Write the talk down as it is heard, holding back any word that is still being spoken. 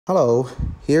Hello,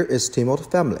 here is Timo's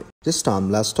family. This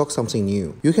time, let's talk something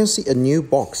new. You can see a new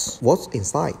box. What's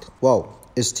inside? Well,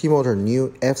 it's Timo's new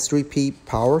F3P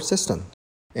power system,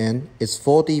 and its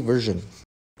 4D version.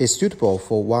 It's suitable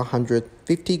for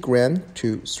 150 gram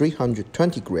to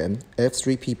 320 gram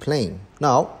F3P plane.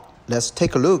 Now, let's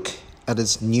take a look at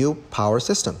its new power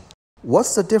system.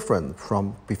 What's the difference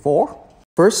from before?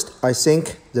 First, I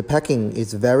think the packing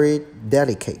is very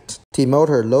delicate.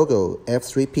 T-Motor logo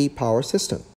F3P power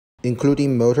system,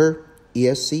 including motor,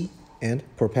 ESC, and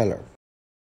propeller.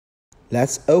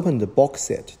 Let's open the box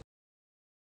set.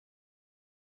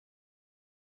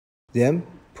 Then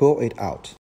pull it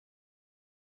out.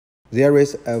 There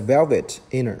is a velvet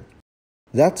inner.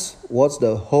 That's what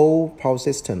the whole power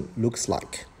system looks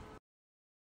like.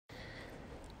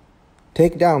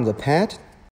 Take down the pad.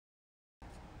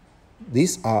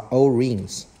 These are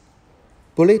O-rings,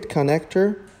 bullet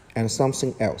connector, and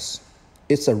something else.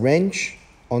 It's a wrench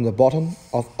on the bottom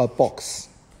of a box.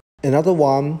 Another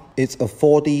one is a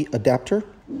 4D adapter.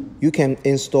 You can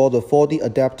install the 4D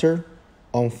adapter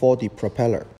on 4D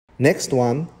propeller. Next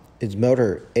one is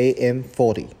motor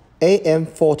AM40.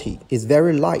 AM40 is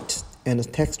very light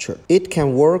and textured. It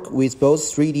can work with both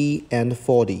 3D and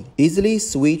 4D. Easily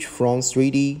switch from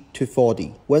 3D to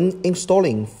 4D. When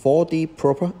installing 4D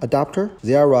proper adapter,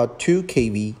 there are 2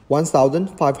 kV,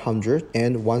 1500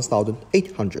 and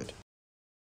 1800.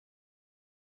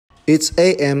 It's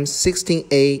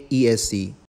AM16A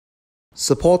ESC.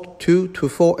 Support 2 to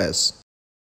 4S.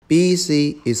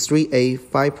 BEC is 3A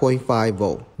 5.5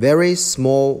 volt. Very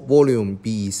small volume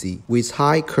BEC with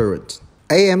high current.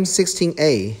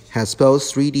 AM16A has both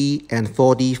 3D and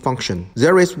 4D function.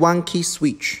 There is one key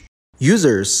switch.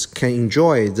 Users can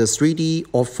enjoy the 3D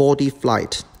or 4D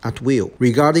flight at will.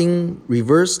 Regarding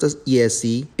reversed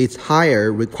ESC, it's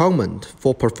higher requirement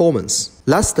for performance.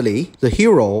 Lastly, the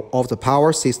hero of the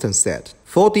power system set,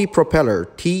 4D propeller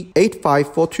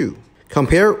T8542.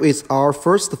 Compared with our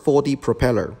first 4D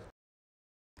propeller,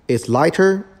 it's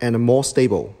lighter and more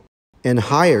stable, and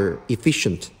higher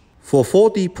efficient. For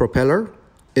 4D propeller,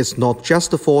 it's not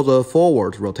just for the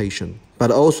forward rotation, but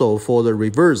also for the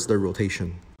reverse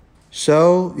rotation.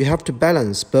 So you have to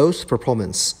balance both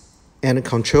performance and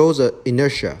control the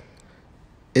inertia.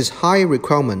 It's high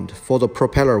requirement for the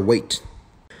propeller weight.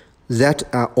 That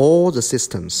are all the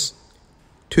systems.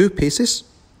 2 pieces,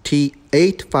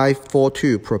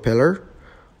 T8542 propeller,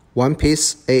 1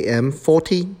 piece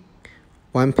AM40,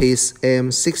 1 piece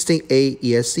AM16A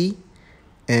ESC,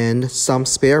 and some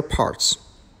spare parts.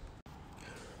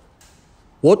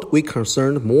 What we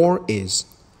concerned more is,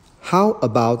 how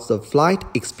about the flight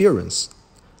experience?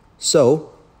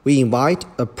 So, we invite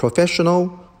a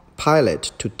professional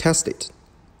pilot to test it.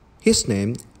 His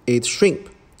name is Shrimp.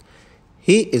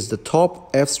 He is the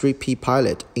top F3P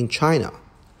pilot in China.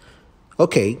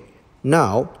 Okay,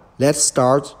 now let's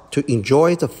start to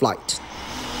enjoy the flight.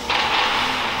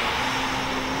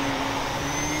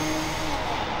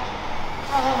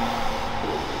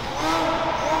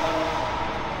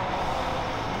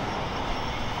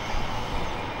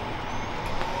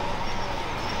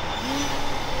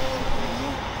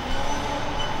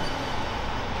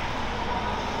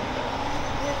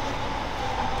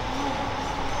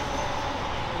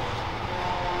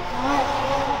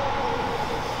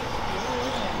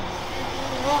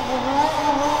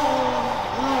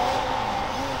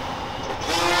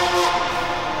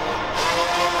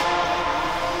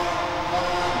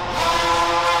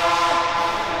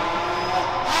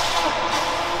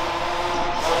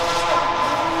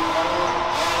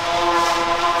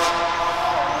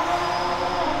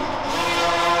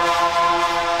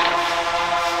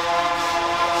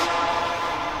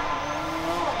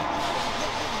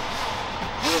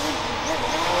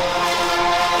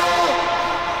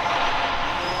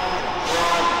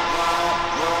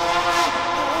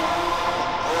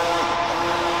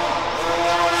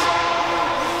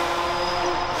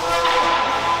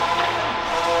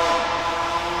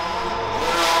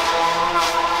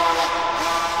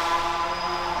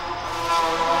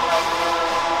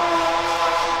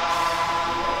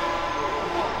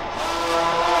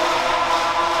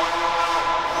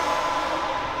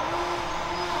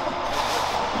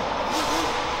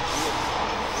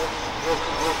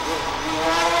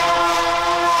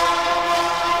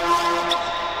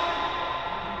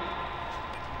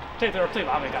这就是最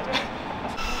完美感觉。